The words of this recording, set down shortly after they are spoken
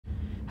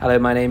Hello,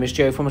 my name is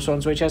Joe from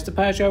Swansway Chester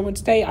Peugeot, and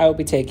today I will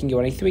be taking you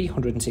on a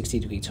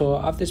 360-degree tour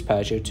of this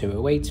Peugeot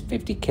 208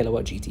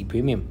 50kW GT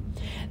Premium.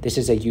 This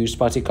is a used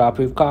spotted car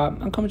approved car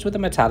and comes with a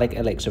Metallic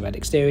Elixir Red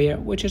exterior,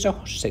 which is a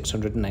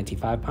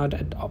 £695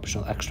 and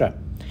optional extra.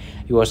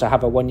 You also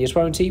have a 1 year's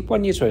warranty,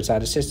 1 year's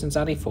roadside assistance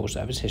and a full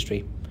service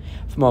history.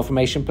 For more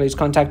information, please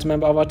contact a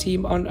member of our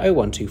team on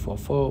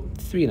 01244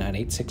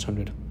 398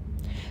 600.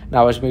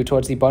 Now as we move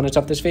towards the bonnet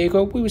of this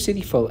vehicle, we will see the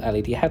full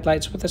LED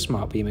headlights with a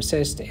smart beam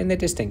assist in the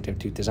distinctive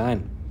coupe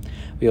design.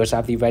 We also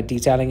have the red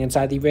detailing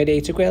inside the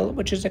radiator grille,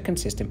 which is a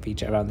consistent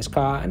feature around this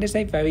car and is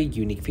a very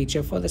unique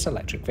feature for this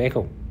electric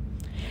vehicle.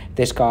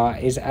 This car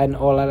is an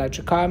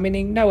all-electric car,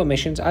 meaning no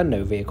emissions and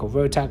no vehicle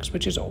road tax,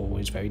 which is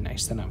always very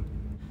nice to know.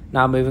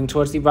 Now moving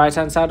towards the right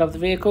hand side of the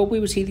vehicle, we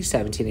will see the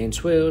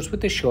 17-inch wheels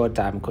with the short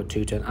diamond cut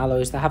two-tone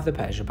alloys that have the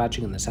Peugeot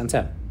badging in the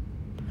centre.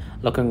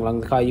 Looking along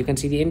the car, you can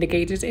see the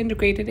indicators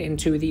integrated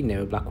into the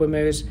narrow black wing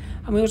mirrors,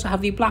 and we also have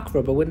the black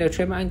rubber window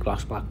trim and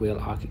gloss black wheel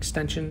arch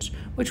extensions,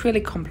 which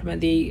really complement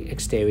the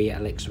exterior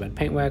Elixir Red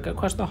paintwork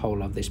across the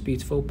whole of this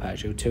beautiful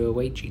Peugeot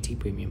 208 GT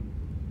Premium.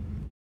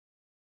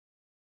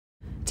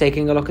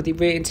 Taking a look at the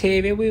rear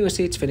interior, we will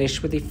see it's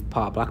finished with the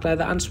part black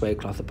leather and suede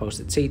cloth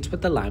upholstered seats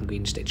with the lime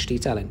green stitch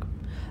detailing.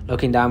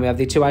 Looking down, we have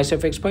the two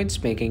ISOFIX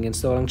points, making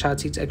installing child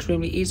seats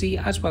extremely easy,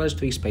 as well as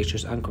 3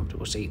 spacious and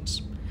comfortable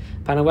seats.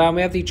 Panel around,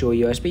 we have the dual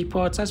USB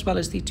ports, as well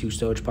as the 2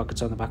 storage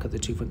pockets on the back of the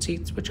 2 front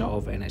seats, which are all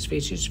very nice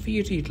features for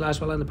you to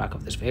utilise well in the back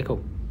of this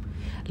vehicle.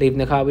 Leaving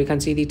the car, we can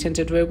see the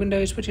tinted rear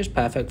windows, which is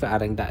perfect for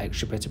adding that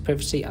extra bit of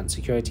privacy and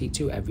security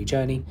to every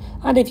journey.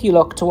 And if you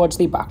look towards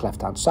the back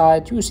left hand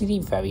side, you will see the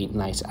very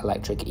nice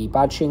electric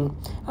e-badging,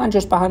 and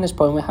just behind this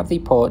point we have the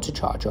port to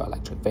charge your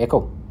electric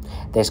vehicle.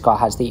 This car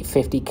has the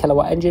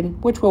 50kW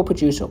engine, which will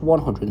produce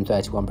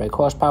 131 brake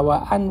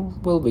horsepower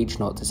and will reach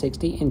 0 to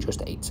 60 in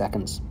just 8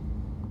 seconds.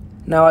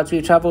 Now as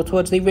we travel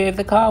towards the rear of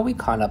the car, we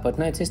can't help but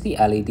notice the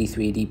LED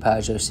 3D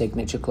Peugeot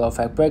signature glow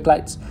effect brake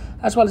lights,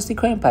 as well as the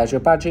chrome Peugeot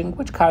badging,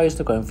 which carries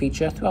the chrome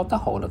feature throughout the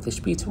whole of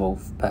this beautiful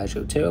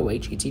Peugeot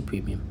 208 GT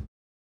Premium.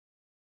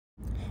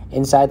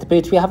 Inside the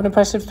boot, we have an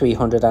impressive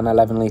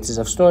 311 litres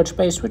of storage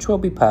space, which will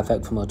be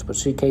perfect for multiple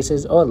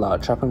suitcases or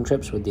large shopping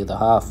trips with the other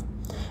half.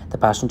 The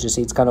passenger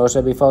seats can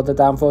also be folded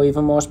down for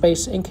even more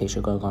space in case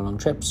you're going on long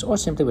trips or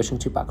simply wishing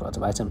to pack a lot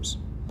of items.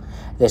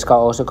 This car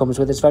also comes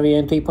with its very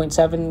own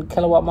 3.7kW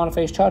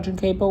monophase charging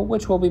cable,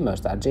 which will be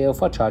most ideal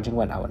for charging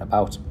when out and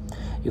about.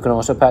 You can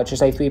also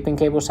purchase a 3-pin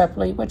cable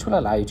separately, which will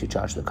allow you to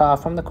charge the car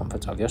from the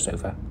comfort of your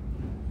sofa.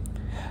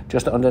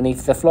 Just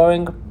underneath the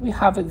flooring, we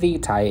have the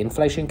tyre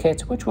inflation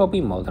kit, which will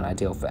be more than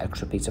ideal for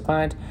extra peace of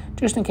mind,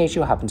 just in case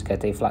you happen to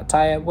get a flat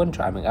tyre when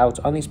driving out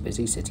on these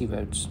busy city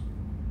roads.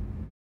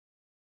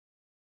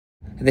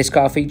 This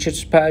car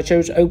features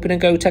Peugeot's open and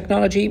go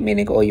technology,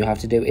 meaning all you have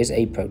to do is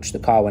approach the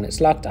car when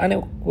it's locked and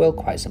it will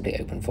quite simply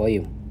open for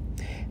you.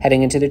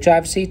 Heading into the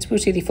driver's seat, we'll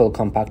see the full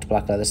compact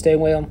black leather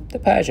steering wheel, the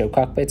Peugeot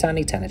cockpit and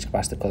the 10-inch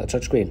capacitive colour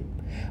touchscreen.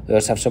 We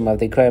also have some of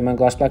the chrome and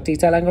gloss black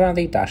detailing around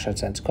the dash and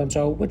centre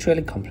console, which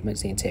really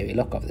complements the interior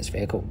look of this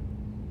vehicle.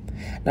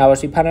 Now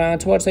as we pan around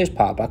towards those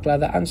part black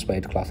leather and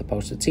suede cloth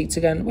upholstered seats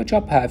again, which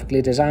are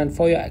perfectly designed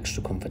for your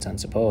extra comfort and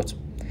support.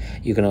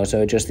 You can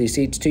also adjust these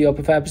seats to your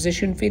preferred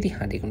position via the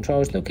handy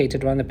controls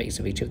located around the base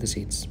of each of the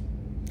seats.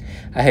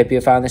 I hope you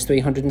have found this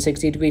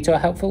 360-degree tour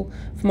helpful.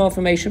 For more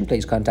information,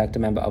 please contact a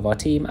member of our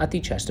team at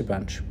the Chester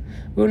branch.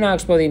 We will now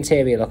explore the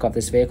interior look of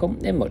this vehicle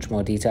in much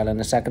more detail in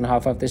the second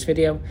half of this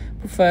video,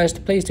 but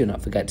first, please do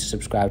not forget to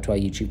subscribe to our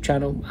YouTube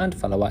channel and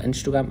follow our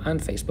Instagram and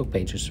Facebook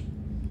pages.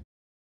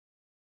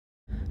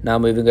 Now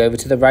moving over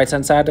to the right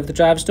hand side of the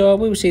driver's door,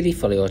 we will see the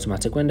fully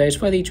automatic windows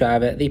for the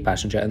driver, the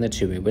passenger and the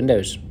 2 rear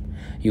windows.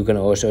 You can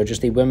also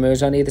adjust the wind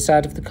mirrors on either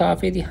side of the car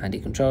via the handy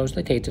controls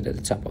located at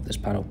the top of this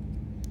panel.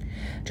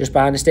 Just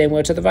behind the steering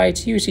wheel to the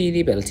right, you see the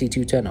ability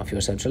to turn off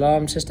your central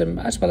alarm system,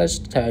 as well as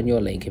turn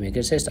your lane keeping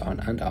assist on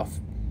and off.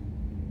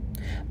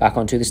 Back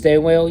onto the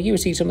steering wheel, you will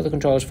see some of the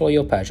controls for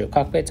your Peugeot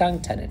cockpit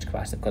and 10-inch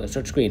capacitive colour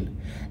touchscreen.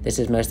 This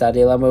is most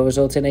ideal and will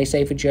result in a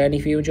safer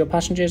journey for you and your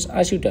passengers,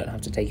 as you don't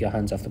have to take your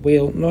hands off the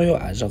wheel nor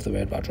your eyes off the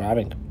road while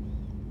driving.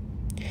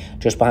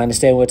 Just behind the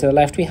steering wheel to the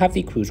left, we have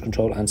the cruise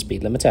control and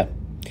speed limiter.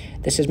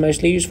 This is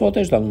mostly used for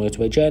those long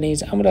motorway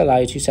journeys and will allow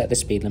you to set the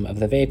speed limit of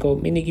the vehicle,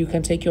 meaning you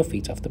can take your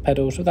feet off the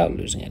pedals without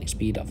losing any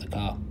speed of the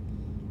car.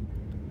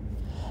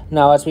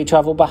 Now as we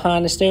travel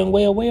behind the steering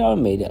wheel, we are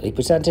immediately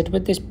presented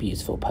with this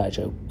beautiful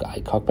Peugeot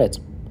guide cockpit.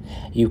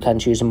 You can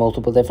choose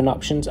multiple different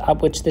options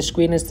at which the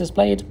screen is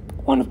displayed,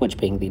 one of which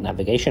being the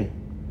navigation.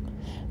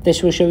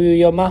 This will show you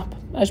your map,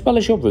 as well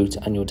as your route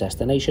and your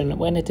destination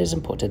when it is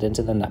inputted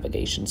into the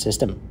navigation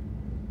system.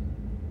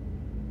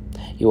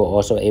 You are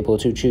also able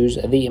to choose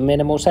the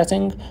minimal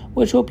setting,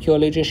 which will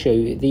purely just show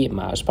you the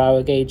miles per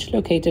hour gauge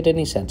located in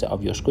the centre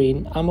of your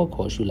screen and will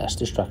cause you less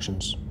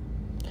distractions.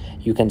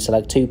 You can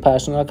select 2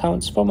 personal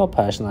accounts for more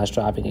personalised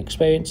driving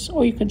experience,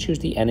 or you can choose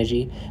the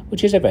energy,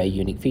 which is a very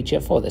unique feature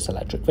for this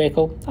electric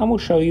vehicle and will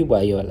show you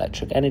where your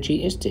electric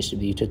energy is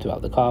distributed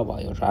throughout the car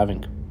while you're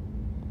driving.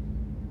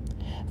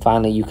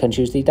 Finally, you can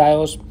choose the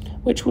dials,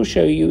 which will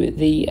show you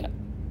the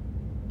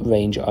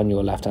range on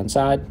your left hand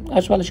side,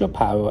 as well as your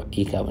power,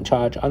 eco and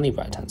charge on the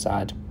right hand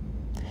side.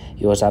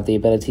 You also have the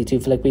ability to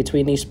flick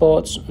between the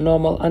sports,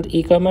 normal and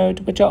eco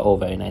mode, which are all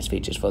very nice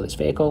features for this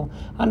vehicle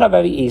and are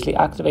very easily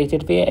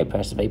activated via a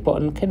press of a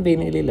button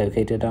conveniently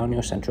located on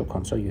your central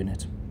console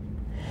unit.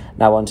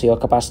 Now onto your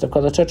capacitive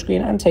colour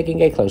touchscreen and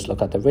taking a close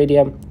look at the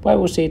radio, where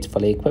we'll see it's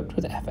fully equipped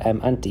with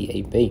FM and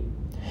DAB.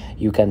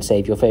 You can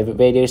save your favourite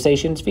radio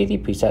stations via the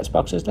presets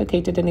boxes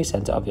located in the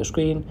centre of your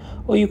screen,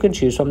 or you can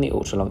choose from the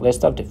ultra long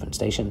list of different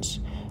stations.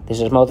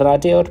 This is more than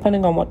ideal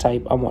depending on what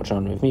type and what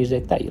genre of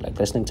music that you like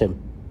listening to.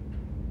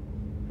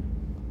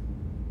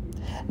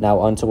 Now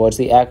on towards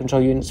the air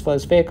control units for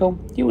this vehicle,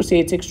 you will see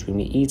it's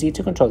extremely easy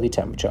to control the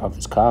temperature of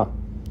this car.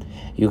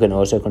 You can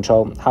also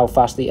control how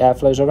fast the air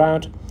flows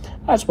around,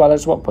 as well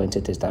as what point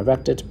it is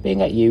directed,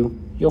 being at you,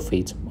 your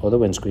feet or the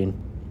windscreen.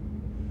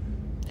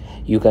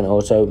 You can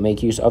also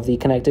make use of the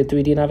connected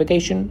 3D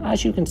navigation,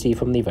 as you can see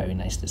from the very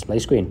nice display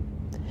screen.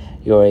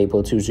 You're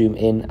able to zoom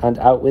in and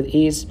out with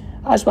ease,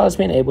 as well as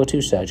being able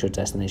to search your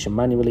destination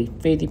manually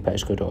via the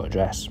postcode or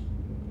address.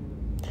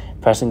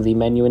 Pressing the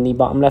menu in the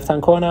bottom left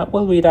hand corner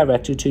will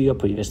redirect you to your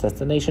previous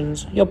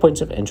destinations, your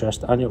points of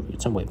interest and your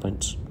routes and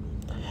waypoints.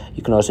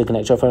 You can also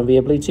connect your phone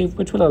via Bluetooth,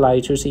 which will allow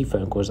you to receive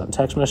phone calls and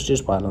text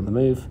messages while on the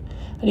move.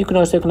 And you can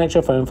also connect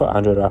your phone for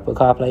Android or Apple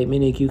CarPlay,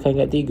 meaning you can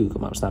get the Google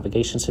Maps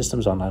navigation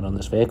systems online on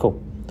this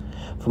vehicle.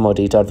 For more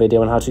detailed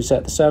video on how to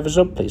set the service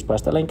up, please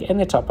press the link in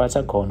the top right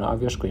hand corner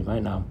of your screen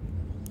right now.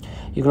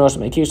 You can also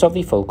make use of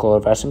the full color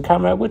reversing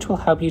camera, which will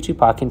help you to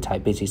park in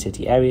tight busy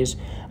city areas,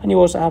 and you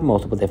also have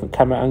multiple different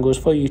camera angles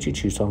for you to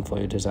choose from for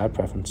your desired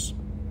preference.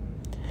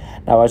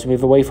 Now as we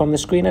move away from the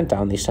screen and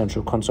down the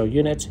central console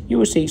unit, you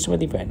will see some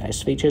of the very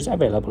nice features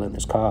available in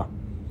this car.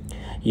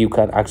 You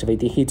can activate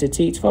the heated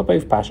seats for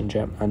both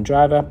passenger and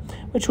driver,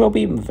 which will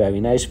be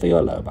very nice for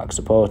your lower back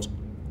support.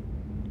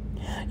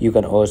 You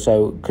can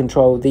also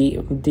control the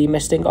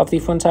demisting of the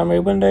front and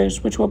rear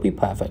windows, which will be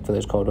perfect for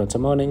those cold winter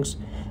mornings,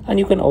 and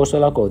you can also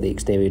lock all the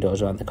exterior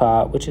doors around the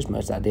car, which is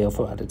most ideal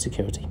for added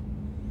security.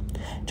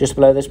 Just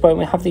below this point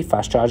we have the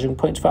fast charging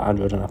points for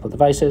Android and Apple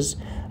devices,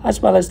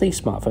 as well as the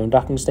smartphone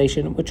docking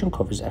station, which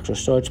uncovers extra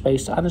storage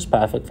space and is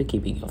perfect for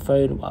keeping your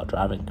phone while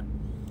driving.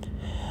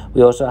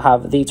 We also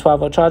have the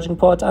 12-volt charging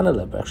port and a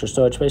little extra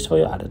storage space for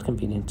your added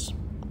convenience.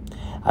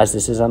 As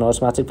this is an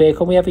automatic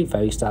vehicle, we have a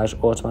very stylish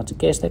automatic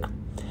gear stick,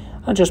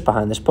 and just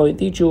behind this point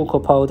the dual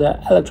cup holder,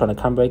 electronic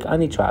handbrake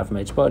and the drive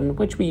remote button,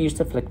 which we use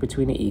to flick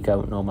between the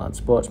eco, normal and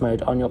sports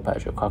mode on your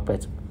Peugeot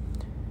cockpit.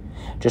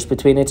 Just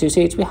between the two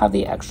seats we have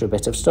the extra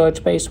bit of storage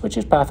space, which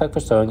is perfect for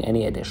storing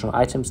any additional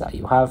items that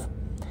you have,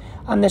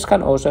 and this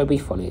can also be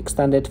fully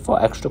extended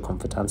for extra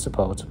comfort and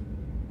support.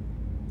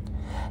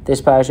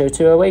 This Peugeot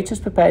 208 is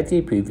prepared to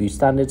Approved Used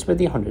standards with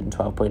the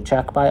 112-point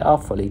check by our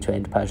fully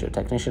trained Peugeot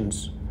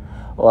technicians.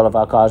 All of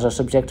our cars are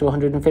subject to a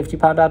 £150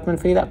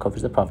 admin fee that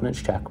covers the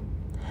provenance check.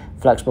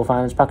 Flexible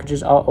finance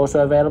packages are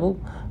also available.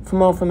 For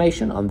more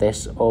information on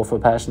this or for a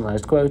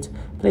personalised quote,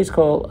 please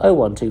call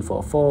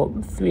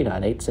 01244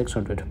 398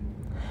 600.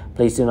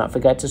 Please do not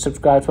forget to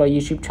subscribe to our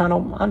YouTube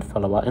channel and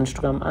follow our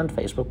Instagram and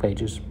Facebook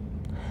pages.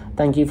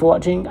 Thank you for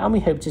watching, and we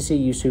hope to see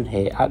you soon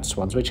here at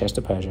Swansway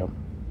Chester Peugeot.